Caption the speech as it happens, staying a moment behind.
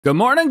Good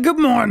morning, good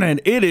morning.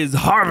 It is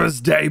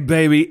harvest day,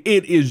 baby.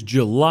 It is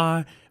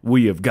July.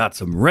 We have got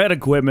some red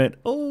equipment.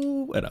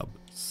 Oh, and I'm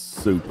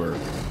super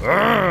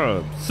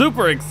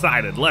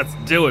excited. Let's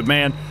do it,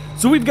 man.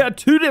 So we've got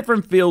two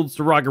different fields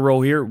to rock and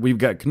roll here. We've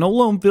got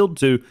canola on field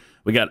 2.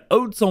 We got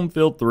oats on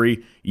field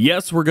 3.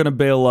 Yes, we're going to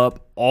bale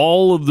up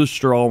all of the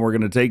straw, and we're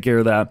going to take care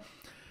of that.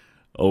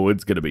 Oh,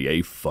 it's going to be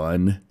a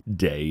fun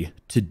day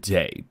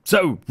today.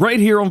 So, right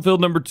here on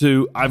field number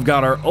 2, I've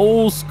got our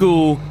old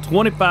school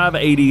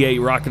 2588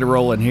 rocket and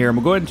roll in here. I'm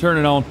going to go ahead and turn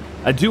it on.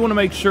 I do want to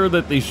make sure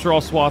that the straw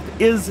swath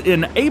is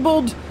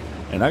enabled.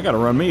 And I got to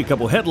run me a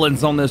couple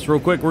headlands on this real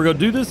quick. We're going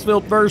to do this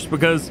field first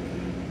because,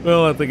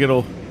 well, I think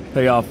it'll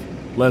pay off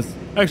less.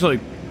 Actually,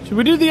 should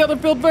we do the other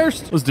field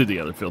first? Let's do the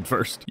other field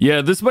first.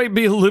 Yeah, this might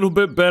be a little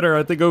bit better.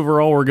 I think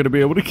overall we're going to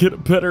be able to get a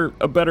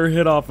better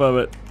hit off of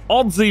it.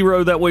 Alt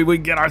 0, that way we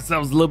can get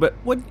ourselves a little bit.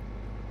 What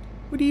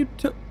do you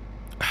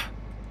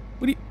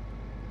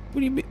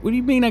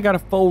mean I gotta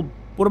fold?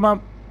 What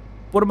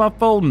am I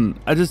folding?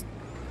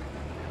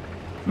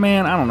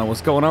 Man, I don't know what's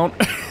going on.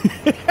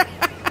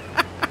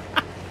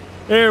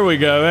 There we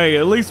go. Hey,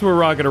 at least we're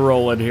rocking and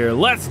rolling here.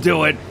 Let's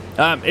do it.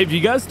 If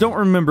you guys don't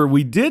remember,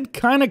 we did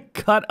kind of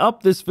cut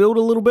up this field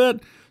a little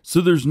bit,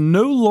 so there's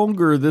no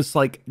longer this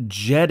like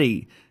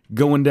jetty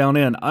going down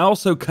in. I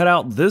also cut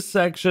out this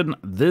section,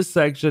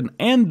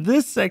 and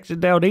this section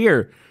down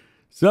here.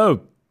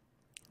 So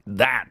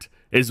that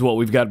is what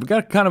we've got. We've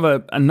got kind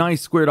of a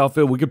nice squared off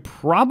field. We could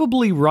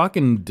probably rock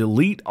and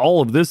delete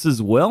all of this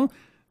as well.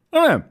 I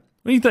don't know.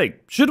 What do you think?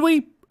 Should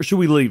we, or should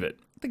we leave it?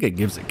 I think it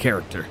gives it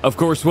character. Of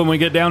course, when we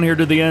get down here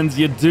to the ends,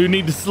 you do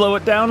need to slow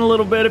it down a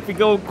little bit if you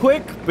go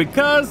quick,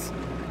 because,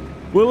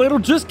 well, it'll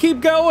just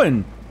keep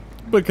going,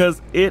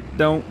 because it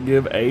don't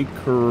give a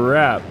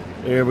crap.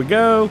 There we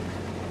go.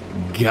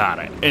 Got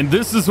it. And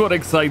this is what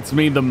excites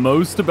me the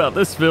most about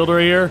this field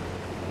right here.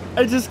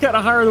 I just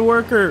gotta hire the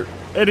worker,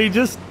 and he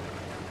just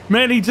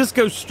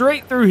goes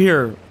straight through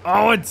here.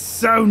 Oh, it's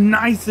so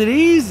nice and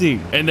easy.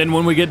 And then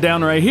when we get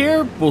down right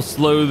here, we'll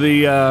slow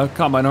the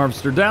combine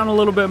harvester down a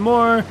little bit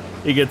more.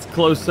 He gets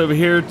close over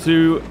here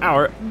to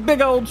our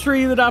big old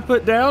tree that I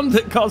put down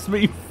that cost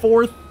me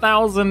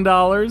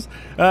 $4,000.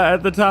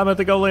 At the time, I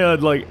think I only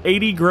had like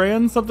 80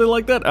 grand, something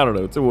like that. I don't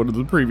know. It's in one of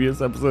the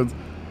previous episodes.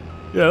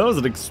 Yeah, that was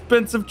an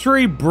expensive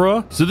tree,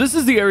 bruh. So this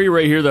is the area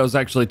right here that I was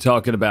actually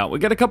talking about. We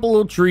got a couple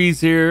little trees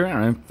here, I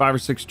don't know, 5 or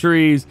 6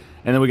 trees,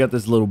 and then we got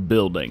this little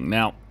building.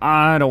 Now,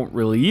 I don't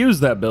really use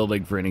that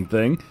building for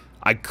anything.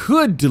 I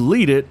could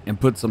delete it and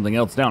put something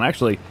else down.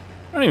 Actually,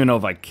 I don't even know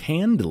if I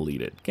can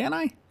delete it. Can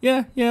I?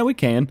 Yeah, we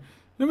can.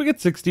 Then we get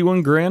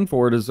 61 grand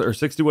for it, or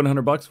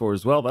 6,100 bucks for it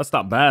as well. That's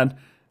not bad.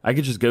 I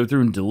could just go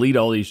through and delete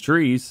all these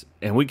trees,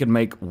 and we can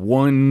make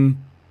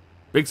one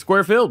big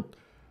square field.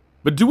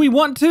 But do we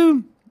want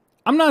to?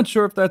 I'm not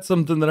sure if that's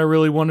something that I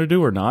really want to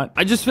do or not.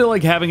 I just feel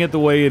like having it the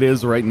way it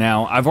is right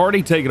now. I've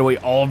already taken away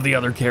all of the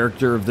other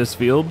character of this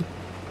field.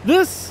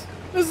 This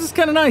is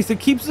kind of nice.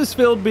 It keeps this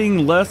field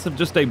being less of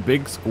just a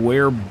big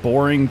square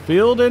boring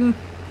field, and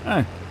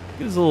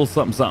gives a little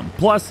something.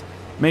 Plus,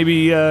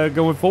 maybe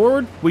going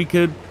forward, we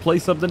could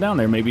place something down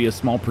there. Maybe a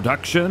small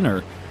production,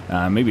 or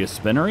maybe a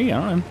spinnery.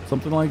 I don't know,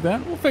 something like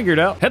that. We'll figure it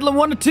out. Headland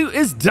 1 to 2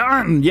 is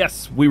done.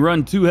 Yes, we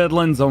run 2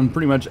 headlands on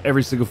pretty much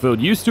every single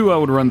field. Used to, I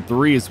would run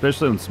 3,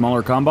 especially on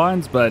smaller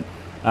combines, but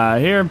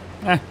here,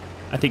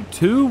 I think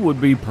 2 would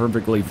be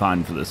perfectly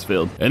fine for this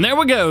field. And there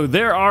we go.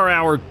 There are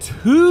our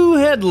 2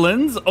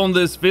 headlands on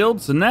this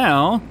field. So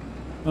now,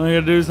 all you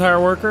gotta do is hire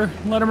a worker,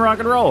 let him rock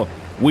and roll.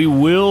 We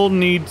will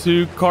need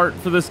to cart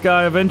for this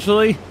guy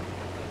eventually,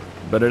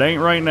 but it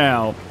ain't right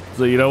now.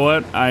 So you know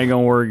what? I ain't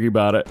gonna worry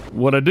about it.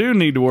 What I do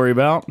need to worry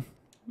about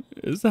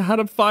is how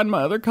to find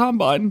my other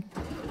combine.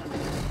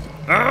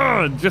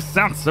 Oh, it just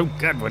sounds so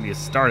good when you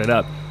start it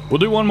up. We'll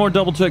do one more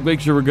double check,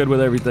 make sure we're good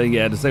with everything.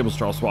 Yeah, disable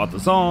straw swath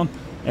is on,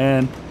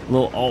 and a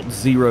little Alt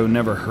 0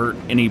 never hurt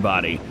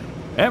anybody.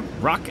 Yep,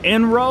 rock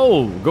and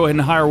roll. Go ahead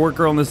and hire a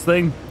worker on this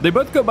thing. They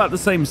both go about the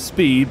same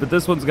speed, but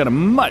this one's got a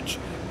much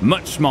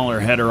smaller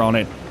header on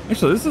it.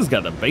 Actually, this has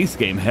got the base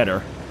game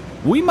header.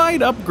 We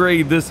might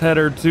upgrade this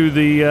header to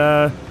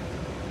the,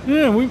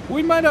 yeah,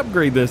 we might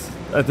upgrade this,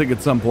 I think,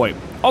 at some point.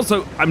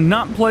 Also, I'm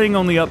not playing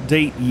on the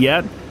update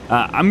yet.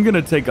 I'm going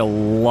to take a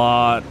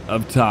lot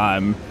of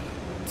time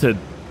to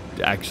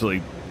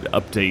actually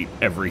update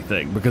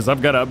everything, because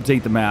I've got to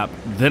update the map.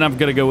 Then I've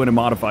got to go in and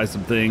modify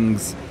some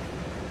things.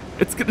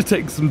 It's going to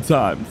take some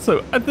time.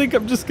 So I think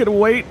I'm just going to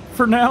wait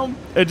for now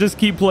and just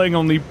keep playing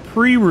on the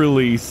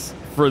pre-release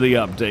for the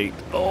update.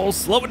 Oh,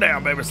 slow it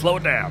down, baby, slow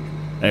it down.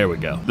 There we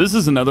go. This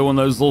is another one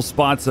of those little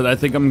spots that I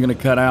think I'm going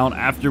to cut out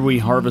after we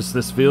harvest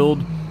this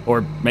field, or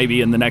maybe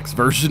in the next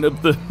version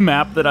of the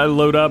map that I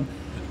load up.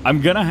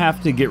 I'm going to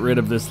have to get rid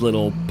of this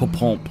little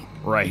pump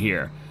right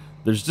here.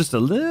 There's just a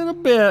little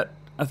bit.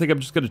 I think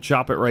I'm just going to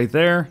chop it right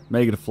there,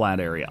 make it a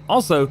flat area.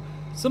 Also,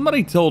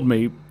 somebody told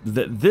me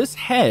that this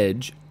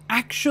hedge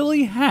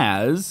actually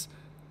has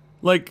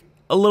like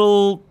a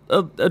little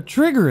a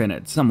trigger in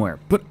it somewhere,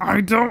 but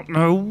I don't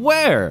know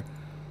where.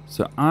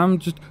 So I'm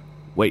just...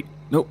 Wait,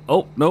 Nope.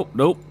 Oh, nope,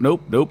 nope,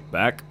 nope, nope.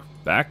 Back,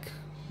 back.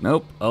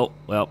 Nope. Oh,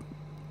 well.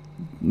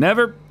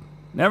 Never.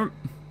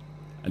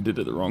 I did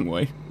it the wrong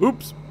way.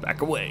 Oops,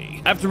 back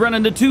away. After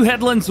running the 2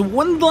 headlands,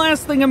 one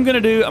last thing I'm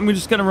gonna do, I'm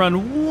just gonna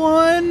run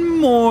one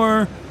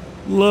more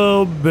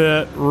little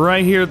bit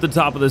right here at the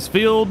top of this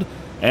field,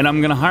 and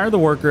I'm gonna hire the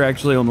worker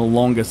actually on the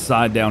longest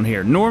side down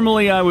here.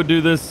 Normally I would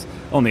do this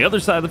on the other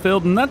side of the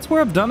field, and that's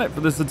where I've done it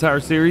for this entire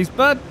series,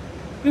 but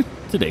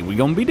today we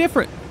gonna be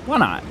different. Why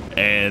not?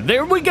 And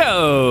there we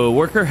go.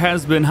 Worker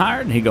has been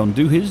hired, and he gonna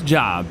do his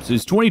job. So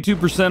he's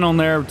 22% on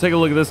there. Take a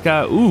look at this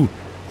guy. Ooh,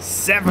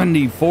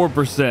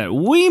 74%.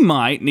 We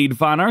might need to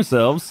find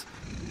ourselves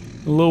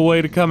a little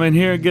way to come in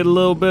here and get a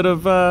little bit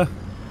of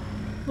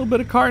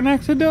carting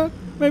action done.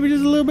 Maybe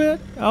just a little bit.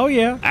 Oh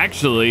yeah.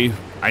 Actually,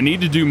 I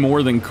need to do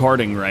more than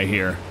carting right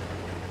here.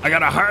 I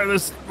gotta hire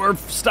this or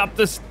stop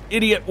this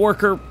idiot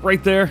worker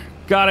right there.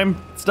 Got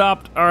him.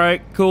 Stopped. All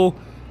right, cool.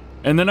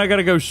 And then I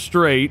gotta go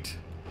straight.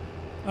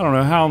 I don't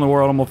know how in the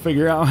world I'm gonna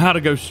figure out how to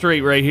go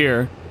straight right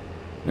here.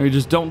 Maybe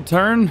just don't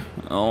turn?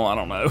 Oh, I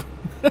don't know.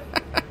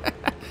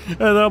 And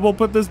then I'm gonna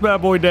put this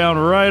bad boy down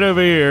right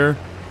over here.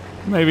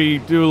 Maybe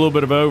do a little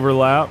bit of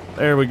overlap.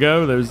 There we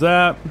go, there's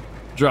that.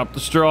 Drop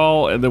the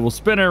straw, and then we'll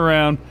spin it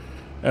around.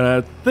 And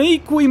I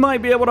think we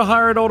might be able to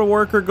hire an older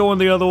worker going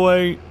the other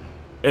way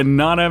and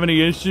not have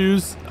any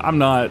issues. I'm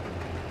not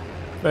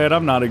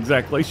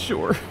exactly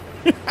sure.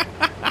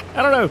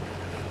 I don't know.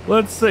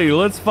 Let's see,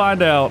 let's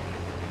find out.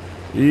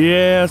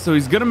 Yeah, so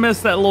he's gonna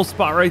miss that little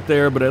spot right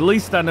there, but at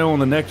least I know on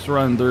the next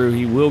run through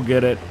he will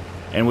get it,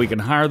 and we can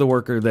hire the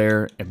worker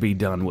there and be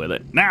done with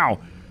it. Now,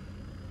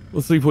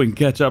 let's see if we can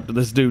catch up to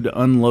this dude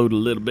to unload a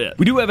little bit.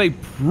 We do have a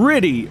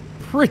pretty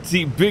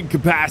big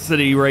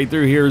capacity right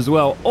through here as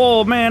well.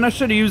 Oh man, I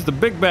should have used the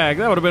big bag.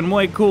 That would have been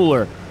way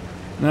cooler.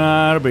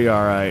 Nah, it'll be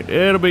all right.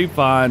 It'll be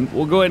fine.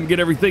 We'll go ahead and get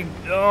everything,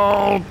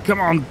 oh,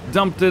 come on,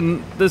 dumped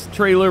in this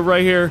trailer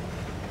right here.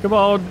 Come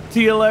on,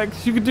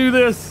 TLX, you can do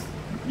this.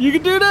 You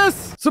can do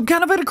this! So I'm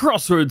kind of at a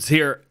crossroads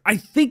here. I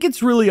think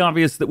it's really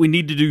obvious that we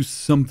need to do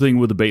something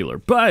with the baler,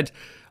 but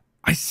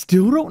I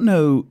still don't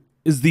know,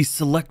 is the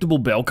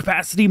selectable bale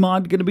capacity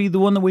mod going to be the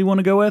one that we want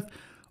to go with?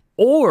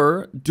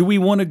 Or do we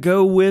want to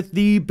go with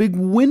the big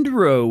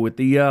windrow with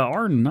the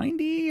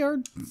R90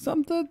 or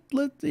something?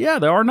 Yeah,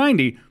 the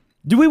R90.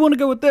 Do we want to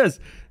go with this?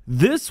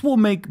 This will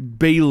make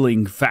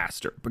baling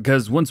faster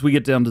because once we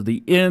get down to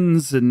the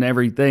ends and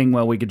everything,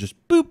 well, we could just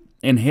boop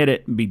and hit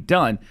it and be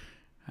done.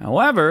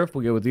 However, if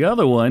we go with the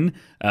other one,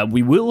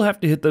 we will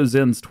have to hit those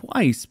ends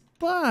twice,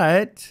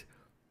 but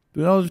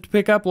we'll have to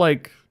pick up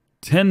like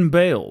 10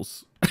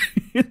 bales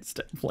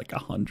instead of like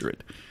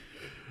 100.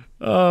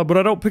 But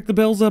I don't pick the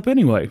bales up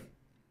anyway.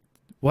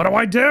 What do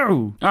I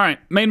do? All right,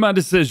 made my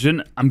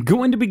decision. I'm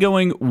going to be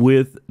going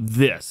with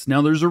this.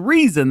 Now, there's a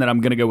reason that I'm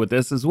going to go with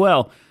this as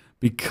well,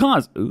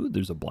 because, ooh,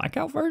 there's a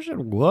blackout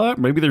version? What?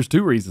 Maybe there's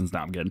 2 reasons. No,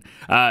 I'm kidding.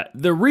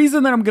 The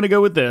reason that I'm going to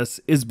go with this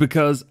is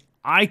because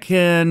I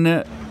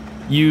can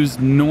use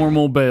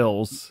normal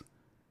bales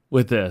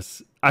with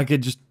this. I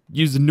could just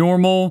use a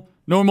normal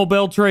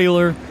bale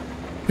trailer,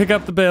 pick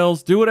up the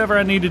bales, do whatever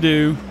I need to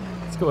do.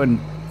 Let's go ahead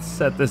and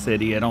set this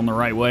idiot on the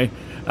right way.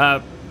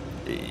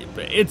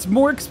 It's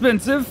more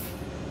expensive,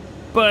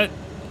 but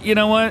you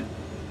know what?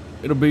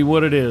 It'll be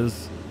what it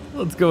is.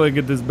 Let's go ahead and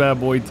get this bad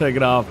boy, take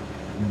it off.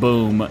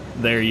 Boom,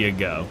 there you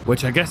go.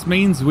 Which I guess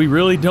means we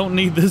really don't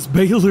need this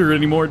baler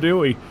anymore, do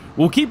we?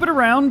 We'll keep it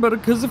around, but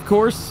because of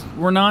course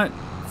we're not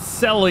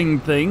selling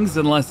things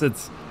unless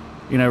it's,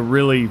 you know,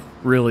 really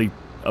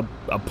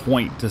a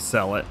point to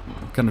sell it.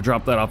 Kind of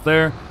drop that off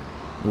there.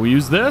 We'll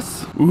use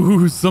this.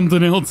 Ooh,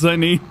 something else I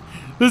need.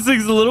 This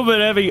thing's a little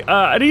bit heavy.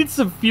 I need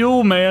some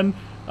fuel, man.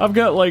 I've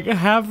got like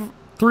half,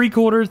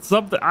 3/4,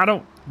 something.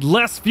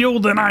 Less fuel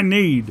than I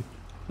need.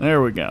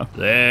 There we go.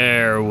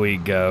 There we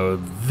go.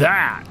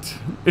 That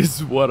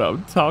is what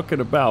I'm talking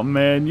about,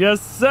 man.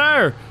 Yes,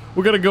 sir.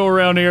 We're gonna go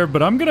around here,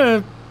 but I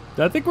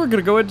think we're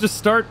gonna go ahead and just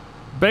start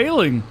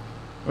baling.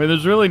 I mean,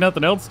 there's really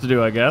nothing else to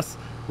do, I guess.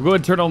 We'll go ahead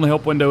and turn on the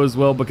help window as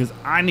well because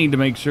I need to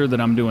make sure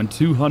that I'm doing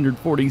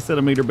 240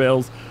 centimeter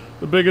bales,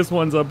 the biggest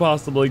ones I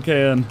possibly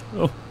can.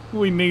 Oh,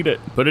 we need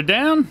it. Put it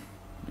down.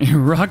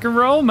 Rock and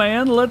roll,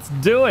 man. Let's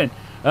do it.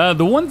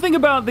 The one thing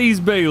about these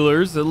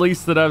balers, at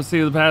least that I've seen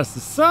in the past,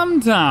 is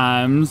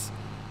sometimes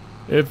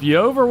if you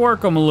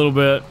overwork them a little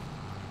bit,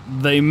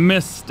 they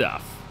miss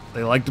stuff.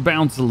 They like to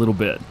bounce a little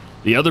bit.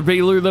 The other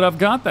baler that I've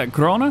got, that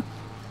Corona,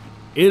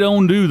 it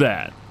don't do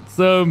that.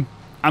 So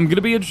I'm going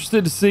to be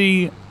interested to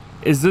see,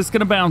 is this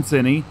going to bounce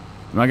any?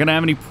 Am I going to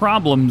have any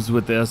problems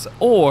with this?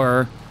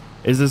 Or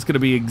is this going to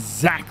be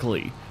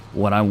exactly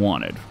what I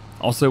wanted?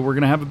 Also, we're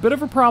going to have a bit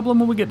of a problem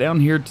when we get down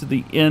here to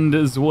the end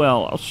as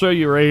well. I'll show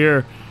you right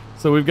here.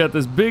 So we've got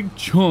this big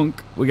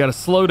chunk. We got to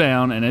slow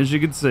down. And as you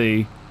can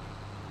see,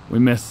 we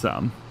miss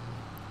some.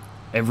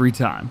 Every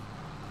time.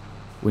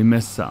 We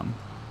miss some.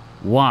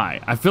 Why?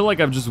 I feel like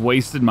I've just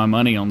wasted my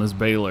money on this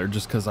baler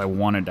just because I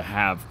wanted to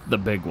have the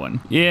big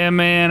one. Yeah,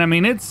 man. I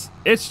mean, it's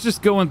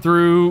just going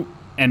through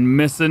and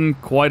missing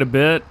quite a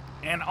bit.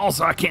 And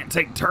also, I can't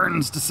take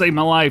turns to save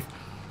my life.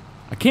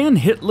 I can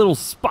hit little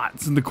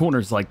spots in the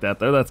corners like that,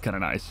 though. That's kind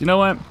of nice. You know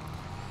what?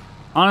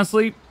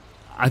 Honestly,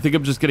 I think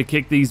I'm just going to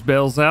kick these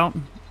bales out,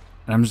 and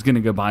I'm just going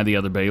to go buy the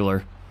other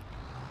baler.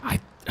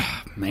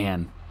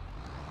 Man,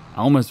 I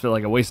almost feel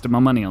like I wasted my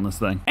money on this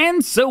thing.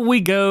 And so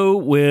we go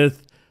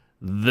with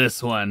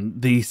this one,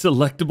 the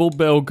selectable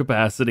bale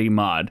capacity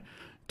mod.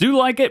 Do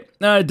like it.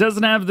 It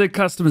doesn't have the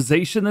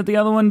customization that the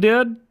other one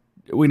did.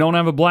 We don't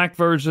have a black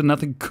version,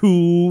 nothing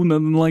cool,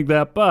 nothing like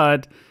that,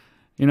 but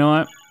you know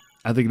what?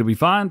 I think it'll be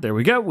fine. There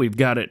we go. We've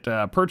got it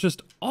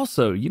purchased.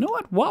 Also, you know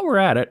what? While we're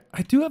at it,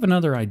 I do have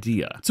another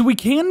idea. So we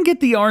can get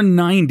the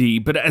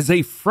R90, but as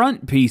a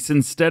front piece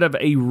instead of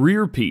a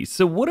rear piece.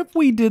 So what if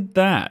we did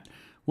that?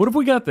 What if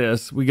we got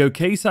this? We go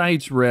Case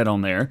IH red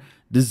on there.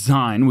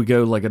 Design, we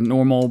go like a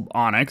normal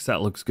Onyx.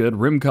 That looks good.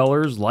 Rim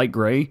colors, light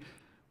gray.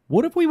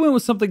 What if we went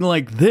with something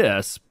like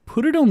this,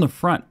 put it on the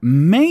front?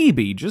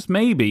 Maybe, just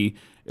maybe,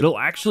 it'll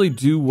actually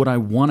do what I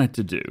want it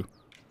to do.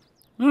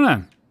 I don't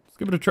know.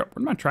 Give it a try.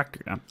 Where'd my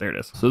tractor go? There it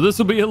is. So this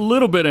will be a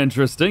little bit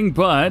interesting,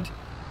 but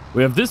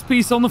we have this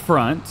piece on the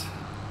front.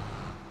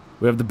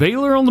 We have the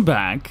baler on the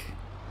back.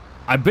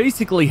 I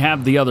basically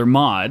have the other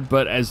mod,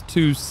 but as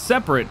two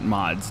separate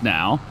mods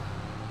now.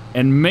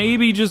 And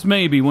maybe, just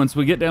maybe, once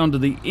we get down to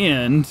the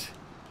end,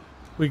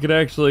 we could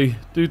actually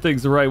do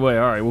things the right way.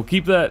 All right, we'll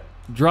keep that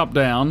drop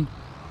down.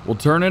 We'll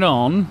turn it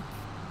on.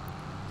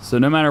 So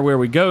no matter where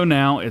we go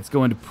now, it's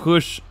going to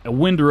push a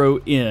windrow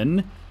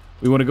in.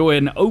 We want to go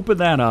ahead and open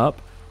that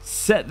up.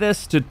 Set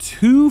this to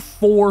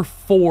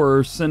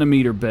 244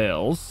 centimeter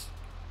bales.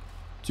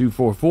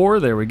 244,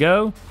 there we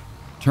go.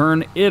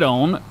 Turn it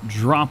on,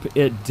 drop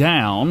it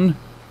down,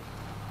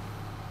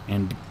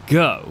 and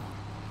go.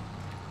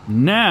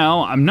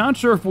 Now, I'm not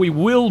sure if we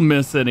will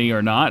miss any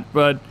or not,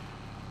 but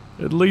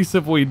at least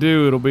if we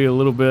do, it'll be a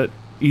little bit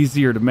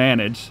easier to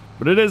manage.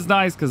 But it is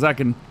nice because I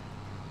can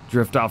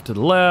drift off to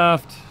the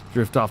left,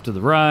 drift off to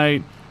the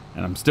right,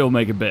 and I'm still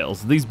making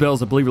bales. These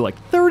bales, I believe, are like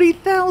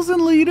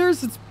 30,000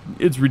 liters.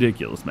 It's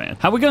ridiculous, man.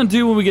 How we gonna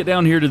do when we get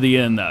down here to the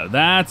end, though?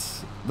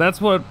 That's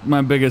what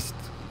my biggest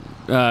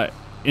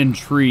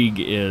intrigue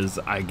is,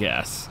 I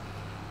guess.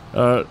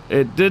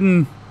 It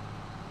didn't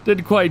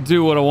quite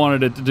do what I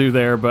wanted it to do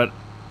there, but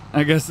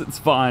I guess it's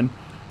fine.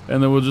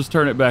 And then we'll just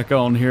turn it back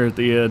on here at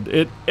the end.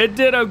 It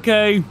did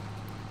okay.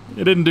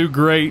 It didn't do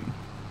great.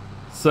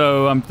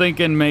 So I'm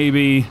thinking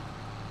maybe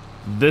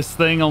this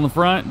thing on the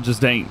front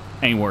just ain't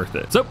worth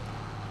it. So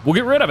we'll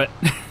get rid of it.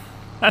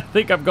 I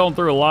think I've gone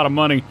through a lot of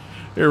money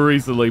here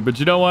recently, but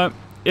you know what?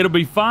 It'll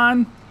be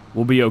fine.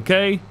 We'll be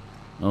okay.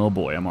 Oh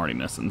boy, I'm already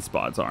missing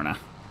spots, aren't I?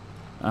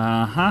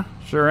 Uh-huh,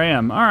 sure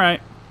am. All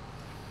right.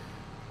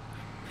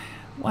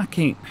 Why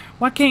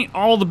can't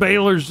all the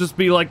balers just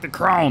be like the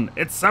Krone?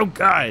 It's so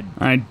good.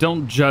 All right,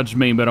 don't judge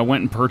me, but I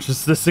went and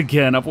purchased this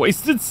again. I've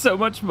wasted so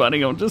much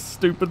money on just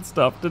stupid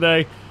stuff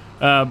today.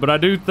 But I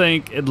do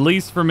think, at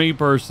least for me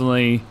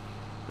personally,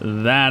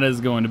 that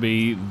is going to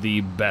be the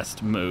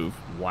best move.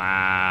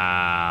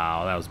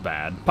 Wow, that was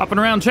bad. Popping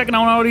around, checking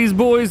on all these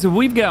boys.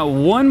 We've got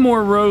one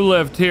more row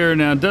left here.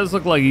 Now, it does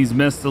look like he's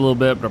missed a little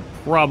bit, but I'm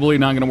probably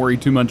not going to worry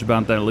too much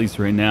about that, at least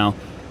right now.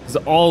 Because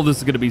all this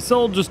is going to be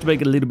sold just to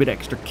make a little bit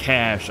extra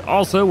cash.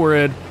 Also, we're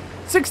at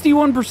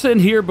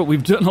 61% here, but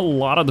we've done a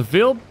lot of the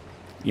field.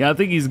 Yeah, I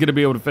think he's going to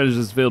be able to finish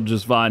this field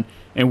just fine.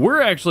 And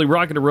we're actually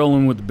rocking and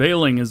rolling with the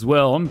baling as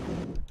well.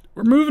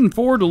 We're moving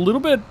forward a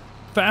little bit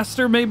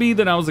faster maybe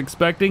than I was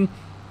expecting.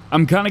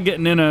 I'm kind of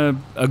getting in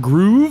a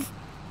groove.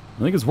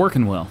 I think it's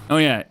working well. Oh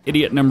yeah,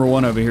 idiot number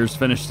one over here has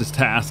finished his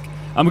task.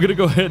 I'm gonna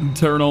go ahead and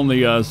turn on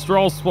the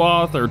straw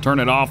swath, or turn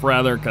it off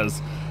rather,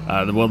 because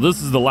well,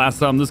 this is the last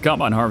time this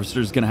combine harvester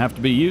is gonna have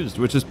to be used,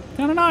 which is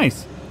kind of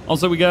nice.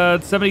 Also, we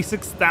got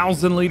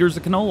 76,000 liters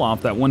of canola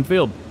off that one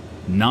field.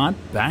 Not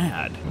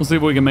bad. We'll see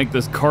if we can make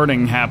this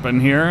carting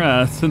happen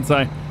here, since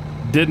I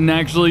didn't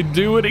actually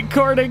do any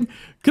carting.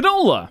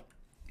 Canola,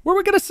 where are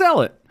we gonna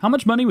sell it? How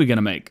much money are we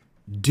gonna make?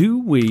 Do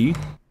we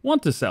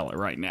want to sell it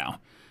right now?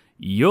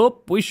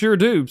 Yup, we sure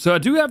do. So I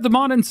do have the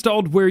mod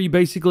installed where you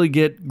basically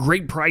get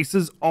great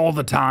prices all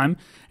the time.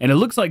 And it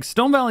looks like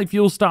Stone Valley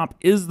Fuel Stop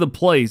is the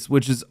place,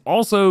 which is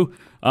also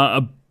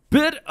a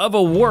bit of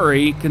a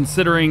worry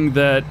considering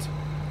that,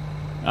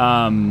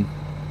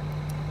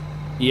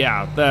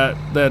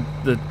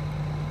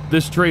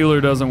 this trailer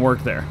doesn't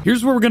work there.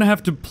 Here's where we're gonna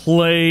have to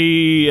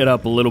play it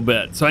up a little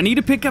bit. So I need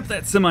to pick up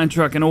that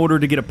semi-truck in order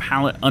to get a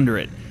pallet under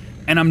it.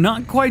 And I'm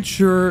not quite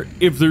sure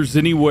if there's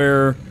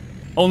anywhere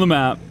on the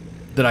map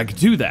that I could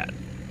do that,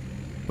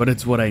 but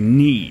it's what I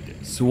need.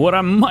 So what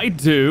I might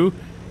do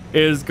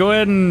is go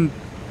ahead and,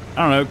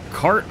 I don't know,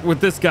 cart with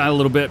this guy a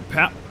little bit,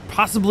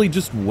 possibly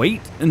just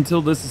wait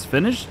until this is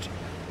finished,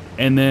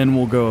 and then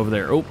we'll go over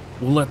there. Oh,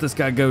 we'll let this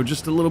guy go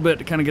just a little bit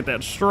to kind of get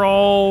that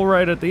straw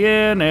right at the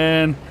end,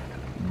 and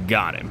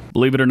got him.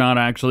 Believe it or not,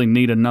 I actually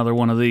need another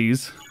one of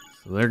these.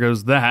 So there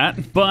goes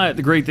that. But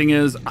the great thing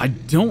is, I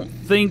don't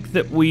think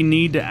that we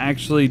need to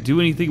actually do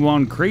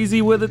anything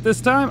crazy with it this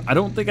time. I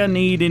don't think I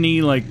need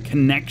any, like,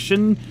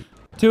 connection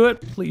to it.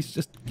 Please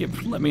just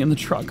let me in the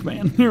truck,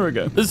 man. Here we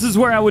go. This is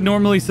where I would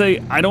normally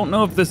say, I don't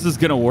know if this is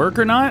gonna work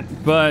or not,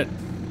 but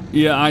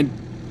yeah,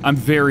 I'm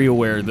very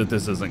aware that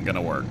this isn't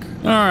gonna work.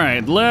 All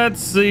right,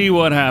 let's see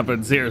what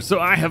happens here. So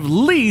I have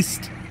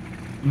leased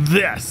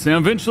this. Now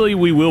eventually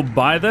we will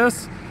buy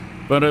this,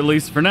 but at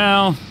least for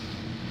now,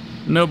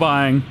 no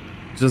buying,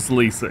 just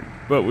leasing.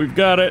 But we've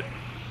got it.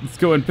 Let's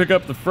go and pick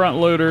up the front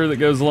loader that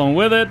goes along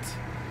with it.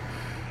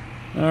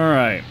 All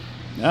right.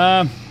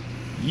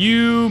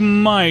 You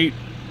might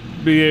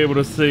be able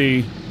to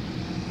see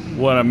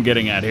what I'm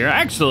getting at here.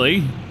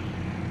 Actually,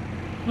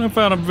 I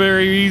found a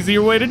very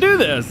easier way to do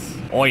this.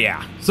 Oh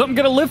yeah, so I'm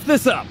gonna lift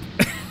this up.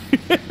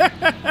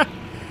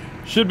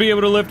 Should be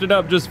able to lift it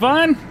up just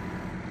fine.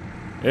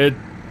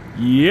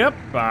 Yep,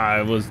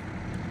 I was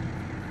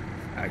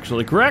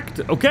actually correct.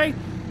 Okay,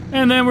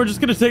 and then we're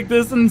just gonna take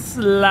this and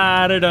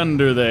slide it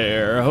under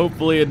there.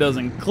 Hopefully it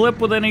doesn't clip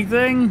with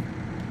anything.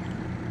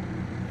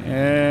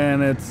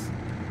 And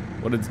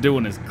what it's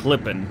doing is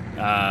clipping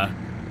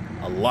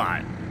a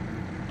lot.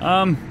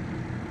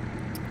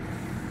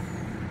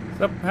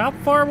 So how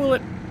far will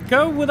it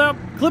go without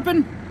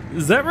clipping?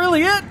 Is that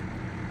really it?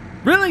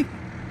 Really?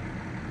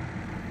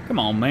 Come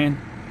on, man.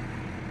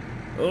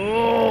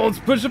 Oh, let's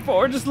push it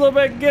forward just a little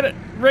bit. Get it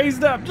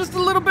raised up just a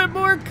little bit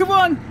more. Come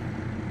on.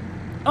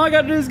 All I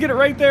gotta do is get it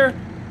right there.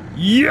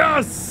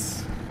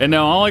 Yes! And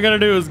now all I gotta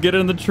do is get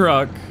in the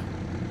truck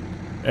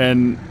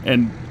and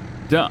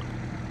dump.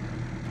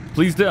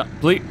 Please dump.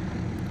 Please.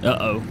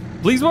 Uh-oh.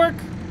 Please work.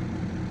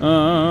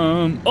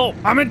 Oh,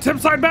 I'm in tip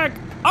side back.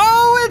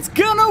 Oh, it's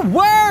gonna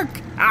work.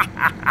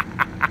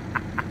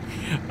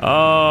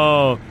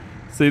 Oh,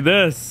 see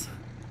this?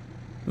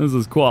 This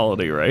is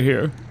quality right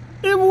here.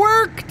 It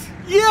worked.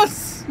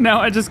 Yes. Now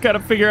I just gotta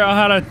figure out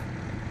how to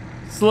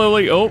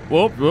slowly. Oh,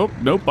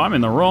 nope. I'm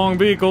in the wrong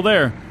vehicle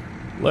there.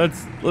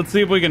 Let's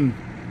see if we can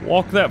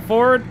walk that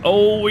forward.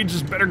 Oh, we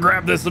just better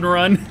grab this and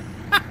run.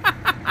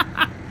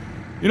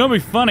 You know,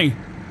 it'd be funny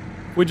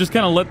if we just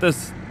kind of let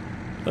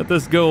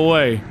this go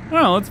away.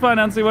 Oh, let's find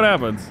out and see what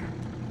happens.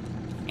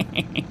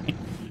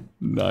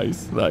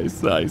 Nice.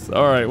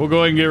 All right, we'll go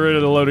ahead and get rid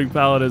of the loading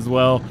pallet as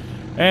well.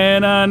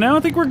 And now I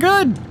think we're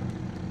good.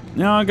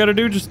 Now I gotta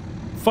do just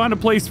find a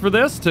place for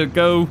this to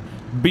go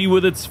be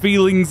with its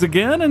feelings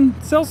again and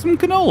sell some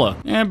canola.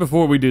 And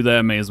before we do that,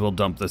 I may as well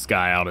dump this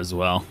guy out as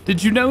well.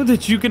 Did you know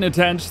that you can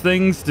attach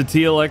things to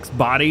TLX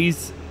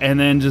bodies and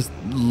then just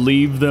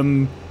leave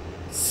them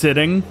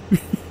sitting?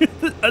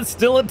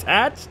 Still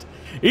attached?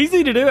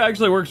 Easy to do,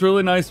 actually works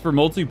really nice for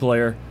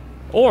multiplayer.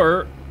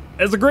 Or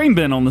as a grain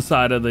bin on the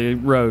side of the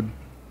road.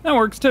 That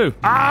works too.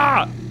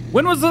 Ah!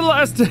 When was the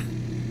last...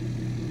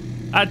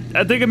 I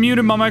think I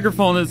muted my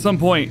microphone at some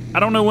point. I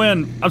don't know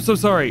when. I'm so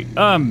sorry.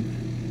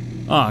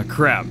 Oh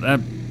crap. I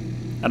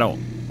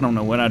don't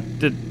know when I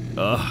did.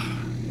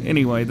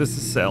 Anyway, this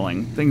is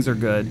selling. Things are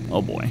good.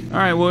 Oh boy. All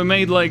right, well we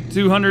made like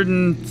 200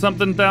 and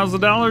something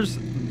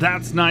 $1,000.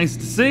 That's nice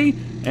to see.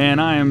 And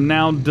I am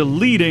now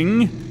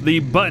deleting the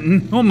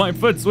button on my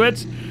foot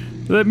switch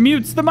that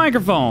mutes the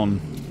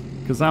microphone.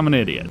 Because I'm an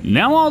idiot.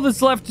 Now all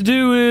that's left to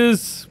do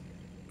is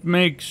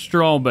make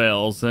straw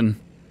bales, and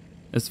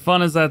as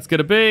fun as that's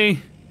gonna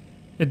be,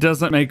 it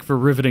doesn't make for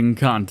riveting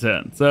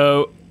content.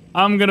 So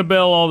I'm gonna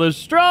bale all this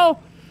straw,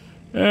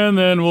 and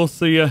then we'll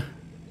see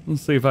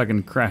if I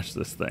can crash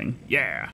this thing. Yeah.